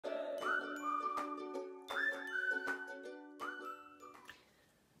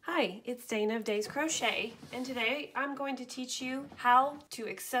Hi, it's Dana of Days Crochet, and today I'm going to teach you how to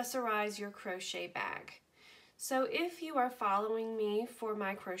accessorize your crochet bag. So if you are following me for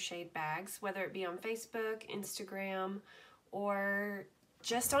my crocheted bags, whether it be on Facebook, Instagram, or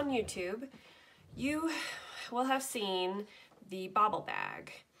just on YouTube, you will have seen the bobble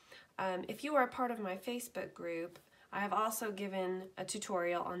bag. If you are a part of my Facebook group, I have also given a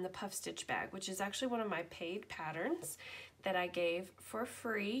tutorial on the puff stitch bag, which is actually one of my paid patterns that I gave for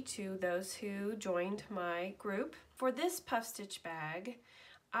free to those who joined my group. For this puff stitch bag,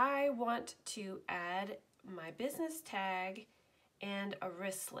 I want to add my business tag and a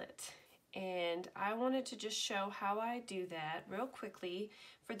wristlet. And I wanted to just show how I do that real quickly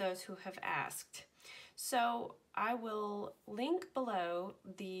for those who have asked. So I will link below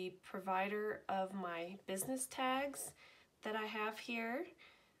the provider of my business tags that I have here.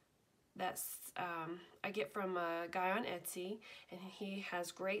 That's I get from a guy on Etsy, and he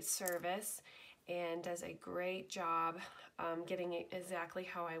has great service and does a great job getting it exactly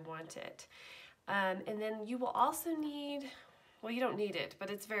how I want it. And then you will also need, well, you don't need it, but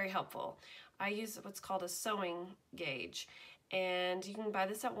it's very helpful. I use what's called a sewing gauge, and you can buy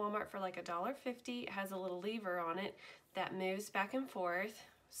this at Walmart for like $1.50. It has a little lever on it that moves back and forth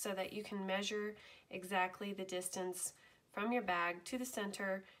so that you can measure exactly the distance from your bag to the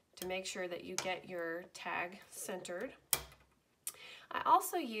center to make sure that you get your tag centered. I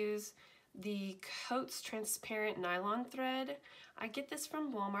also use the Coats transparent nylon thread. I get this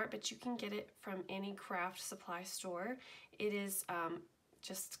from Walmart, but you can get it from any craft supply store. It is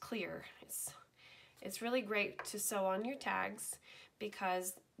just clear. It's really great to sew on your tags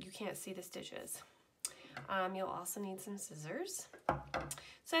because you can't see the stitches. You'll also need some scissors.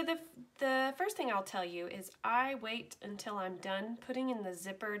 So the first thing I'll tell you is I wait until I'm done putting in the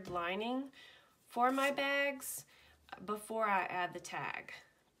zippered lining for my bags before I add the tag.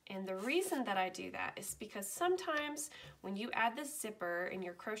 And the reason that I do that is because sometimes when you add the zipper and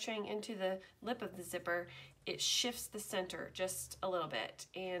you're crocheting into the lip of the zipper, it shifts the center just a little bit.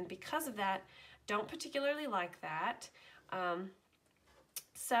 And because of that, don't particularly like that.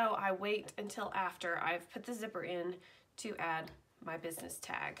 So I wait until after I've put the zipper in to add my business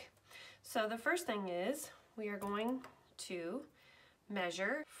tag. So the first thing is we are going to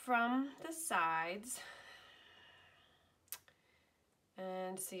measure from the sides,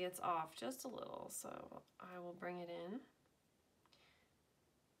 and see it's off just a little, so I will bring it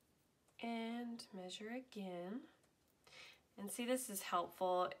in and measure again. And see, this is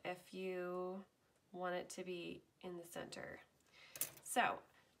helpful if you want it to be in the center. So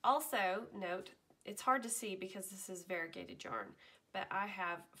also note, it's hard to see because this is variegated yarn, but I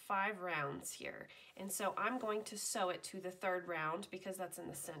have 5 rounds here, and so I'm going to sew it to the 3rd round because that's in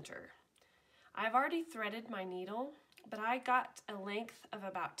the center. I've already threaded my needle, but I got a length of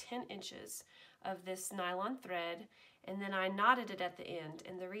about 10 inches of this nylon thread, and then I knotted it at the end.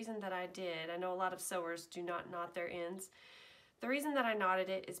 And the reason that I did, I know a lot of sewers do not knot their ends. The reason that I knotted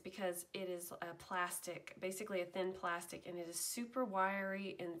it is because it is a plastic, basically a thin plastic, and it is super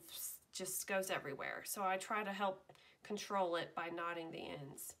wiry and just goes everywhere. So I try to help control it by knotting the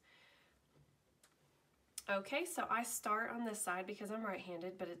ends. Okay, so I start on this side because I'm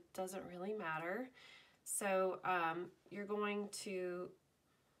right-handed, but it doesn't really matter. So you're going to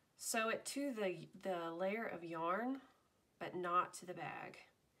sew it to the layer of yarn, but not to the bag.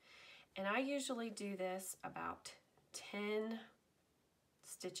 And I usually do this about 10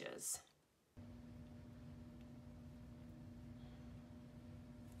 stitches.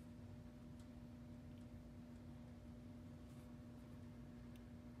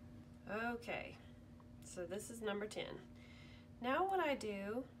 Okay, so this is number 10. Now what I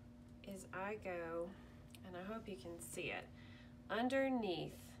do is I go, and I hope you can see it,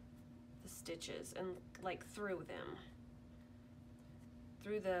 underneath the stitches and like through them,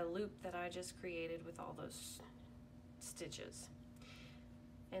 through the loop that I just created with all those stitches.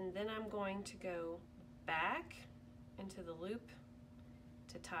 And then I'm going to go back into the loop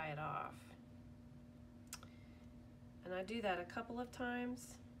to tie it off. And I do that a couple of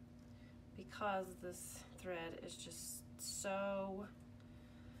times because this thread is just so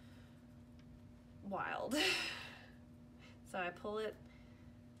wild. So I pull it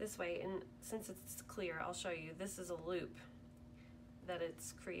this way, and since it's clear, I'll show you. This is a loop that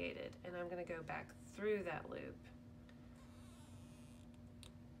it's created, and I'm going to go back through that loop.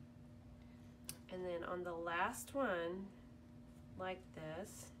 And then on the last one, like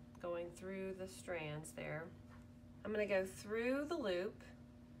this, going through the strands there, I'm going to go through the loop,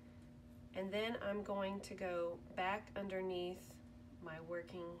 and then I'm going to go back underneath my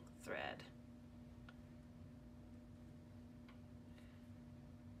working thread.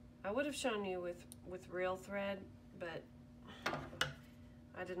 I would have shown you with real thread, but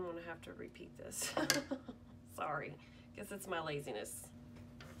I didn't want to have to repeat this. Sorry, guess it's my laziness.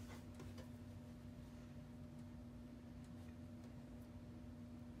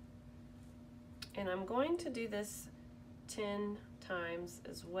 And I'm going to do this 10 times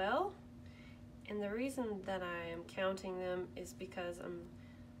as well. And the reason that I am counting them is because I'm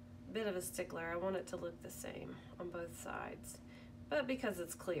a bit of a stickler. I want it to look the same on both sides. But because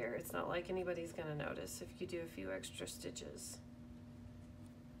it's clear, it's not like anybody's gonna notice if you do a few extra stitches.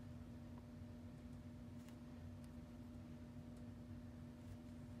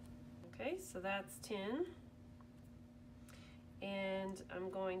 Okay, so that's 10. And I'm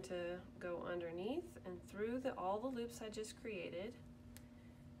going to go underneath and through all the loops I just created,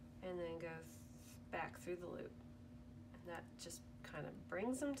 and then go back through the loop. And that just kind of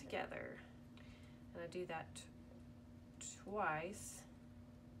brings them together. And I do that twice.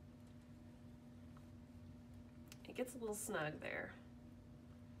 It gets a little snug there.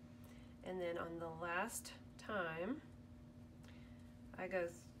 And then on the last time, I go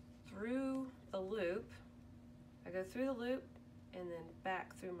through the loop. I go through the loop and then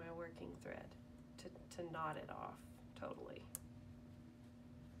back through my working thread to knot it off totally.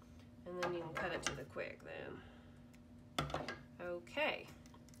 And then you can cut it to the quick then. Okay,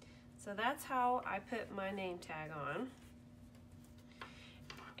 so that's how I put my name tag on.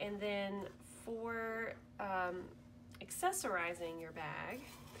 And then for accessorizing your bag,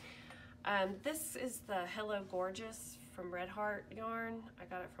 this is the Hello Gorgeous from Red Heart yarn. I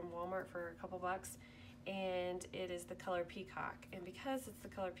got it from Walmart for a couple bucks. And it is the color Peacock. And because it's the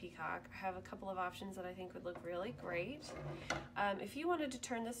color Peacock, I have a couple of options that I think would look really great. If you wanted to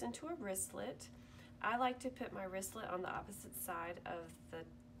turn this into a wristlet, I like to put my wristlet on the opposite side of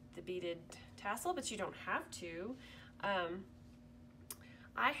the beaded tassel, but you don't have to.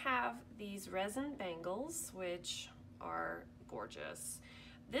 I have these resin bangles, which are gorgeous.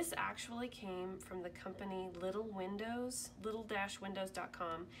 This actually came from the company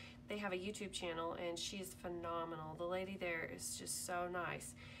little-windows.com. They have a YouTube channel and she's phenomenal. The lady there is just so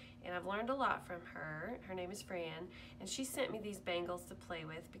nice. And I've learned a lot from her. Her name is Fran, and she sent me these bangles to play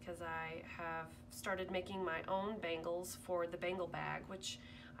with because I have started making my own bangles for the bangle bag, which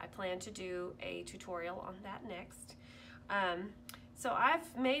I plan to do a tutorial on that next. So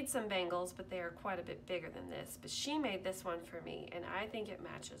I've made some bangles, but they are quite a bit bigger than this, but she made this one for me, and I think it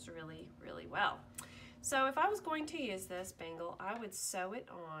matches really, really well. So if I was going to use this bangle, I would sew it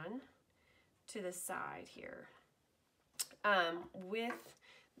on to the side here with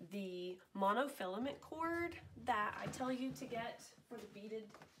the monofilament cord that I tell you to get for the beaded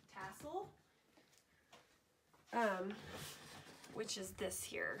tassel, which is this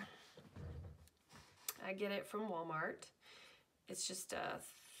here. I get it from Walmart. It's just a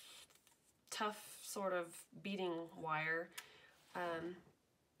tough sort of beading wire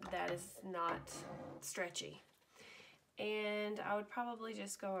that is not stretchy. And I would probably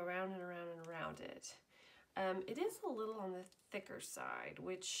just go around and around and around it. It is a little on the thicker side,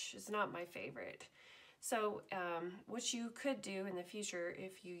 which is not my favorite. So what you could do in the future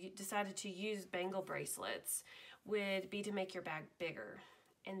if you decided to use bangle bracelets would be to make your bag bigger.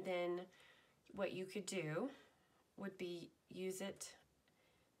 And then what you could do would be use it,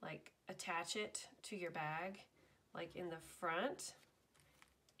 like attach it to your bag, like in the front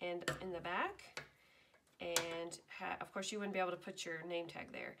and in the back. And of course you wouldn't be able to put your name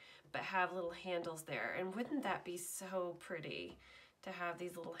tag there, but have little handles there. And wouldn't that be so pretty to have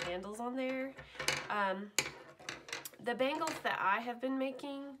these little handles on there? The bangles that I have been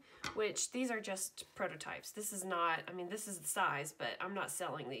making, which these are just prototypes. This is not, I mean, this is the size, but I'm not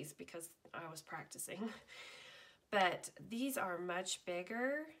selling these because I was practicing. But these are much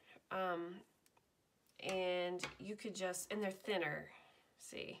bigger, and you could just, and they're thinner,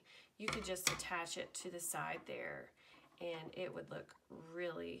 see? You could just attach it to the side there, and it would look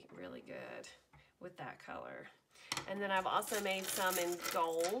really, really good with that color. And then I've also made some in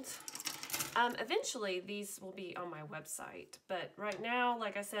gold. Eventually, these will be on my website, but right now,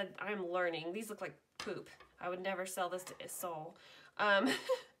 like I said, I'm learning. These look like poop. I would never sell this to a soul.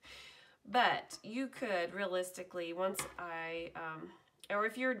 But you could realistically, once I, or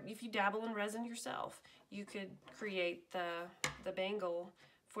if you dabble in resin yourself, you could create the bangle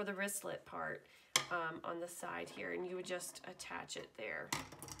for the wristlet part on the side here, and you would just attach it there.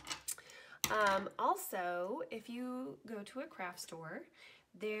 Also, if you go to a craft store,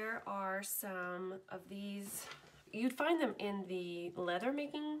 there are some of these. You'd find them in the leather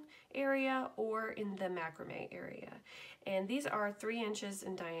making area or in the macrame area. And these are 3 inches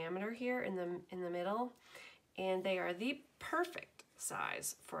in diameter here in the middle, and they are the perfect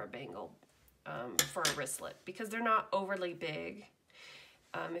size for a bangle, for a wristlet, because they're not overly big.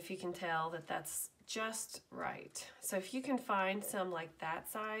 If you can tell that's just right. So if you can find some like that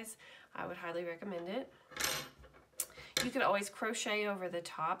size, I would highly recommend it. You could always crochet over the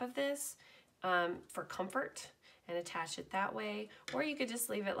top of this for comfort and attach it that way, or you could just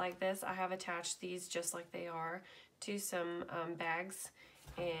leave it like this. I have attached these just like they are to some bags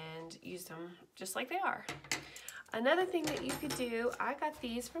and use them just like they are. Another thing that you could do, I got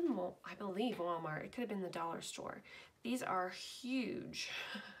these from, I believe, Walmart. It could have been the dollar store. These are huge.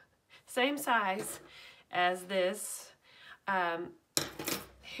 Same size as this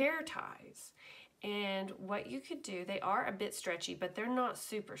hair ties. And what you could do, they are a bit stretchy, but they're not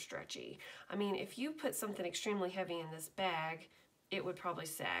super stretchy. I mean, if you put something extremely heavy in this bag, it would probably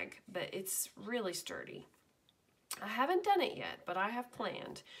sag, but it's really sturdy. I haven't done it yet, but I have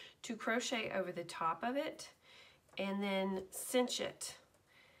planned to crochet over the top of it and then cinch it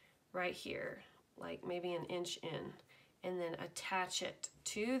right here, like maybe an inch in, and then attach it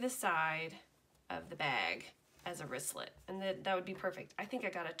to the side of the bag as a wristlet, and that would be perfect. I think I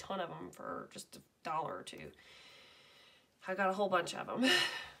got a ton of them for just $1 or $2. I got a whole bunch of them.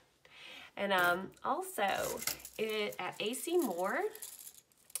 And also at AC Moore,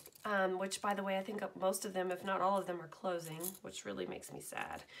 which by the way, I think most of them, if not all of them, are closing, which really makes me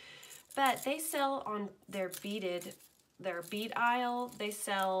sad. But they sell on their bead aisle, they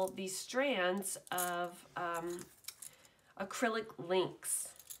sell these strands of acrylic links.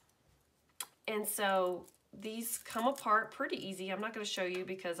 And so these come apart pretty easy. I'm not going to show you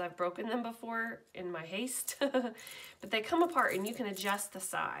because I've broken them before in my haste. But they come apart and you can adjust the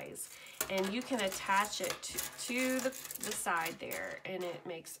size. And you can attach it to the side there, and it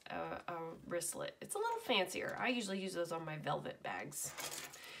makes a wristlet. It's a little fancier. I usually use those on my velvet bags.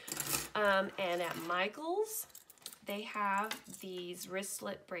 And at Michael's, they have these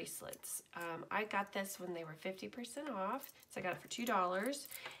wristlet bracelets. I got this when they were 50% off, so I got it for $2,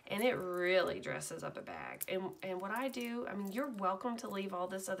 and it really dresses up a bag. And what I do, I mean, you're welcome to leave all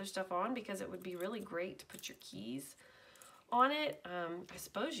this other stuff on because it would be really great to put your keys on it. I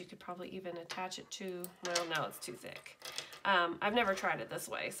suppose you could probably even attach it to, well, no, it's too thick. I've never tried it this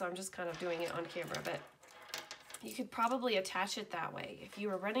way, so I'm just kind of doing it on camera, but you could probably attach it that way. If you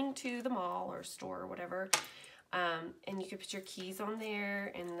were running to the mall or store or whatever, and you could put your keys on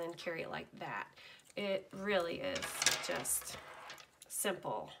there and then carry it like that. It really is just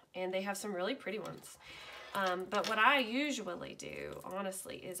simple, and they have some really pretty ones. But what I usually do,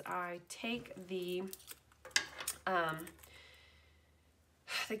 honestly, is I take the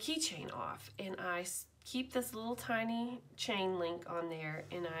keychain off, and I keep this little tiny chain link on there,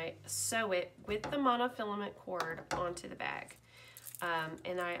 and I sew it with the monofilament cord onto the bag.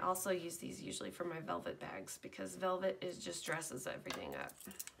 And I also use these usually for my velvet bags because velvet just dresses everything up.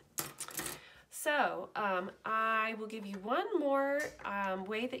 So I will give you one more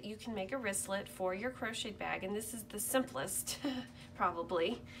way that you can make a wristlet for your crochet bag, and this is the simplest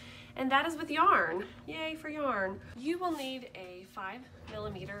probably, and that is with yarn. Yay for yarn. You will need a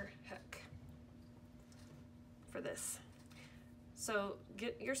 5mm hook for this. So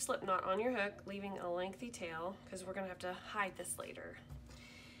get your slip knot on your hook, leaving a lengthy tail because we're gonna have to hide this later.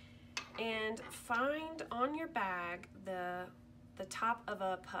 And find on your bag the top of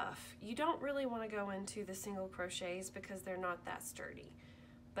a puff. You don't really want to go into the single crochets because they're not that sturdy.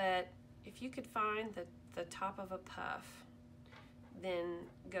 But if you could find the top of a puff, then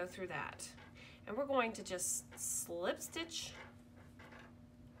go through that. And we're going to just slip stitch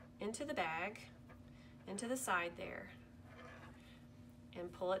into the bag, into the side there,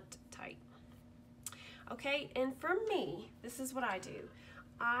 and pull it tight. Okay, and for me, this is what I do.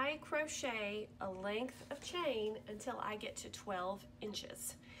 I crochet a length of chain until I get to 12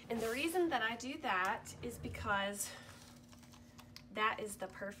 inches. And the reason that I do that is because that is the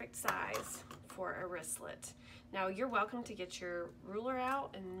perfect size for a wristlet. Now, you're welcome to get your ruler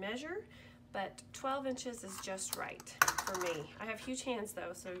out and measure, but 12 inches is just right for me. I have huge hands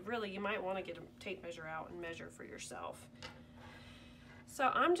though, so really you might want to get a tape measure out and measure for yourself. So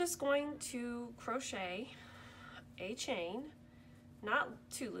I'm just going to crochet a chain, not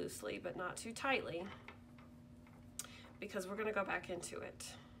too loosely, but not too tightly, because we're gonna go back into it.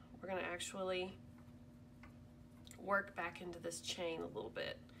 We're gonna actually work back into this chain a little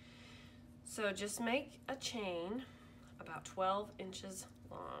bit. So just make a chain about 12 inches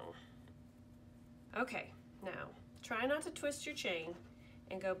long. Okay, now try not to twist your chain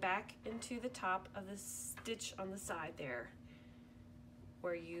and go back into the top of the stitch on the side there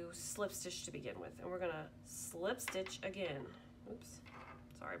where you slip stitch to begin with. And we're gonna slip stitch again. Oops,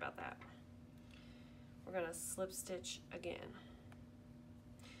 sorry about that. We're gonna slip stitch again.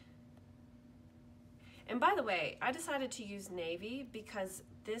 And by the way, I decided to use navy because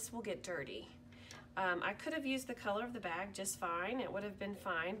this will get dirty. I could have used the color of the bag just fine, it would have been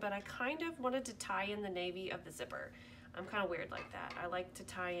fine, but I kind of wanted to tie in the navy of the zipper. I'm kind of weird like that. I like to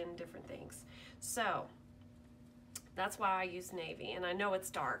tie in different things. So that's why I use navy, and I know it's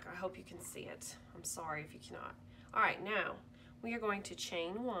dark. I hope you can see it. I'm sorry if you cannot. All right, now we are going to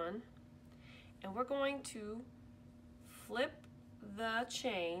chain one, and we're going to flip the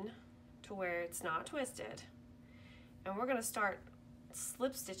chain to where it's not twisted, and we're going to start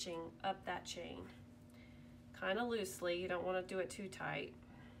slip stitching up that chain kind of loosely. You don't want to do it too tight.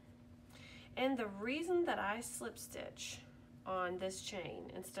 And the reason that I slip stitch on this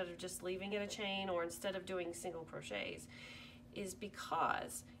chain instead of just leaving it a chain, or instead of doing single crochets, is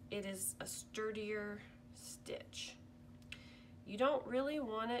because it is a sturdier stitch. You don't really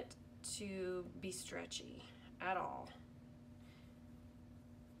want it to be stretchy at all,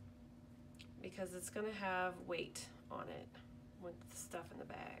 because it's going to have weight on it with the stuff in the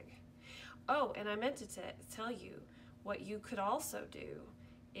bag. Oh, and I meant to tell you, what you could also do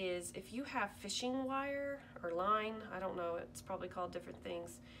is, if you have fishing wire or line, I don't know, it's probably called different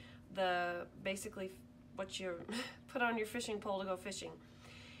things, basically what you put on your fishing pole to go fishing.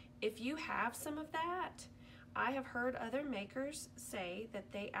 If you have some of that, I have heard other makers say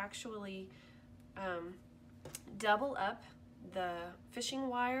that they actually double up the fishing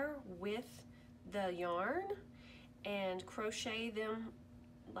wire with the yarn and crochet them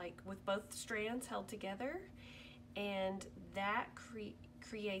like with both strands held together, and that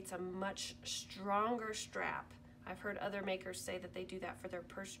creates a much stronger strap. I've heard other makers say that they do that for their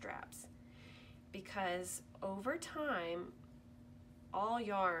purse straps, because over time all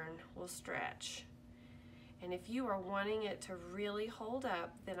yarn will stretch, and if you are wanting it to really hold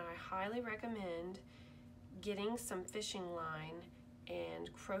up, then I highly recommend getting some fishing line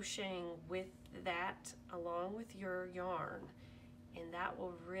and crocheting with that along with your yarn, and that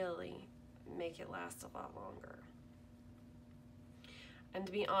will really make it last a lot longer. And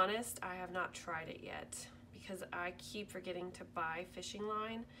to be honest, I have not tried it yet because I keep forgetting to buy fishing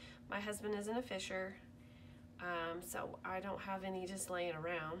line. My husband isn't a fisher, so I don't have any just laying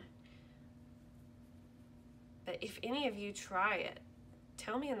around. But if any of you try it,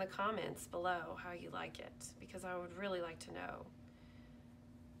 tell me in the comments below how you like it, because I would really like to know.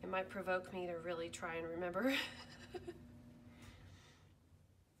 It might provoke me to really try and remember.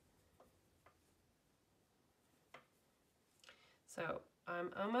 So I'm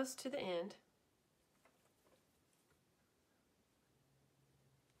almost to the end.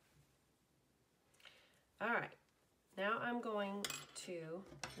 All right, now I'm going to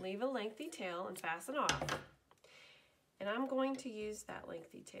leave a lengthy tail and fasten off. And I'm going to use that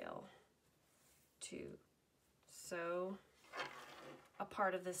lengthy tail to sew a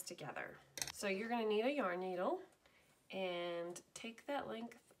part of this together. So you're going to need a yarn needle and take that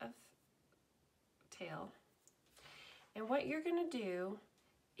length of tail. And what you're going to do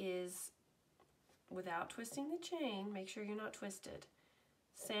is, without twisting the chain, make sure you're not twisted,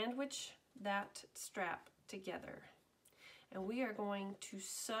 sandwich that strap together. And we are going to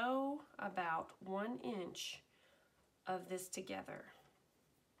sew about 1 inch of this together.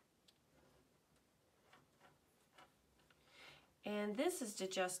 And this is to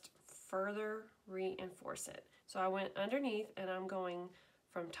just further reinforce it. So I went underneath, and I'm going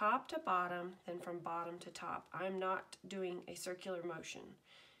from top to bottom, then from bottom to top. I'm not doing a circular motion.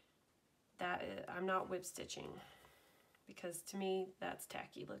 I'm not whip stitching, because to me that's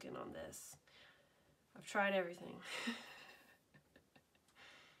tacky looking on this. I've tried everything.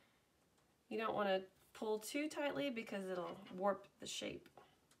 You don't want to pull too tightly because it'll warp the shape.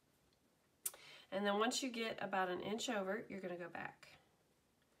 And then once you get about 1 inch over, you're going to go back.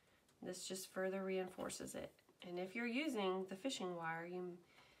 This just further reinforces it. And if you're using the fishing wire,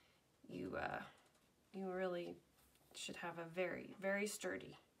 you really should have a very, very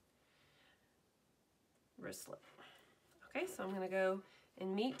sturdy wristlet. Okay, so I'm going to go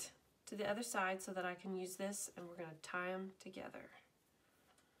and meet to the other side so that I can use this, and we're going to tie them together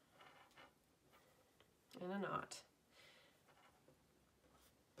in a knot.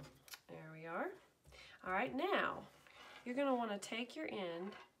 There we are. All right, now you're going to want to take your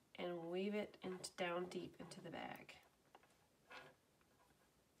end and weave it down deep into the bag.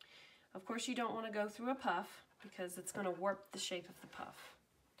 Of course, you don't want to go through a puff because it's going to warp the shape of the puff.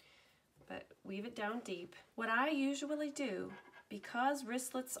 But weave it down deep. What I usually do, because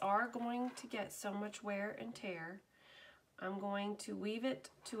wristlets are going to get so much wear and tear, I'm going to weave it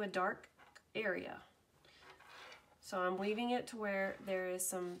to a dark area. So I'm weaving it to where there is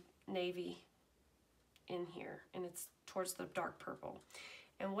some navy in here, and it's towards the dark purple.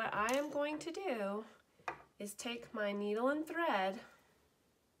 And what I am going to do is take my needle and thread,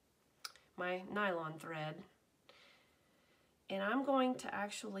 my nylon thread, and I'm going to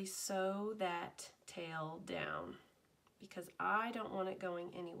actually sew that tail down because I don't want it going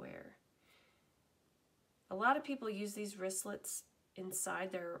anywhere. A lot of people use these wristlets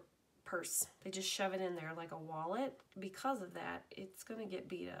inside their purse. They just shove it in there like a wallet. Because of that, it's going to get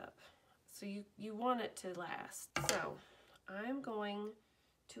beat up. So you want it to last. So I'm going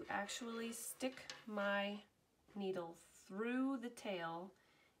to actually stick my needle through the tail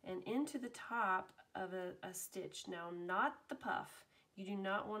and into the top of a stitch. Now, not the puff. You do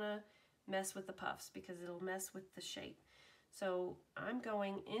not want to mess with the puffs because it'll mess with the shape. So I'm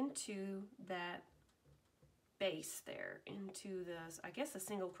going into that base there, into the, I guess, a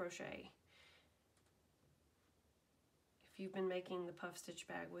single crochet. If you've been making the puff stitch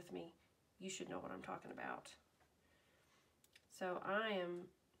bag with me, you should know what I'm talking about. So I am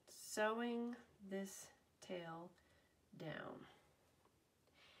sewing this tail down.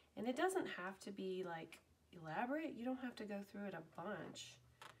 And it doesn't have to be like elaborate. You don't have to go through it a bunch.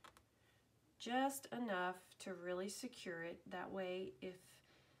 Just enough to really secure it. That way, if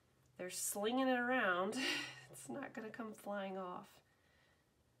they're slinging it around, it's not going to come flying off.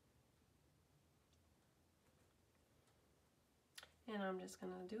 And I'm just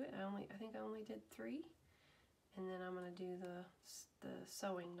going to do it. I think I only did 3. And then I'm going to do the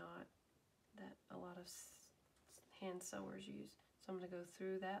sewing knot that a lot of hand sewers use. So I'm going to go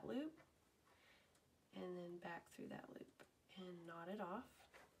through that loop and then back through that loop and knot it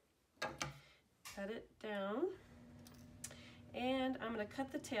off. Cut it down. And I'm going to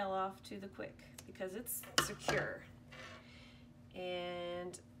cut the tail off to the quick because it's secure.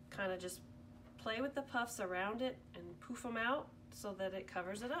 And kind of just play with the puffs around it and poof them out so that it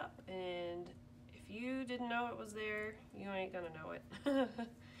covers it up. And if you didn't know it was there, you ain't going to know it.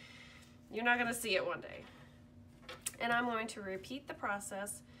 You're not going to see it one day. And I'm going to repeat the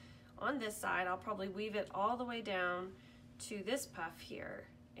process on this side. I'll probably weave it all the way down to this puff here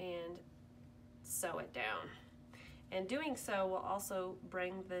and sew it down. And doing so will also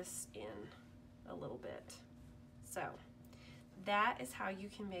bring this in a little bit. So that is how you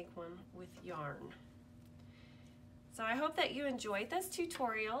can make one with yarn. So I hope that you enjoyed this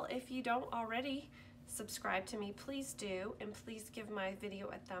tutorial. If you don't already subscribe to me, please do, and please give my video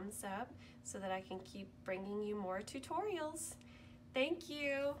a thumbs up so that I can keep bringing you more tutorials. Thank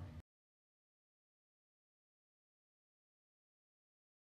you.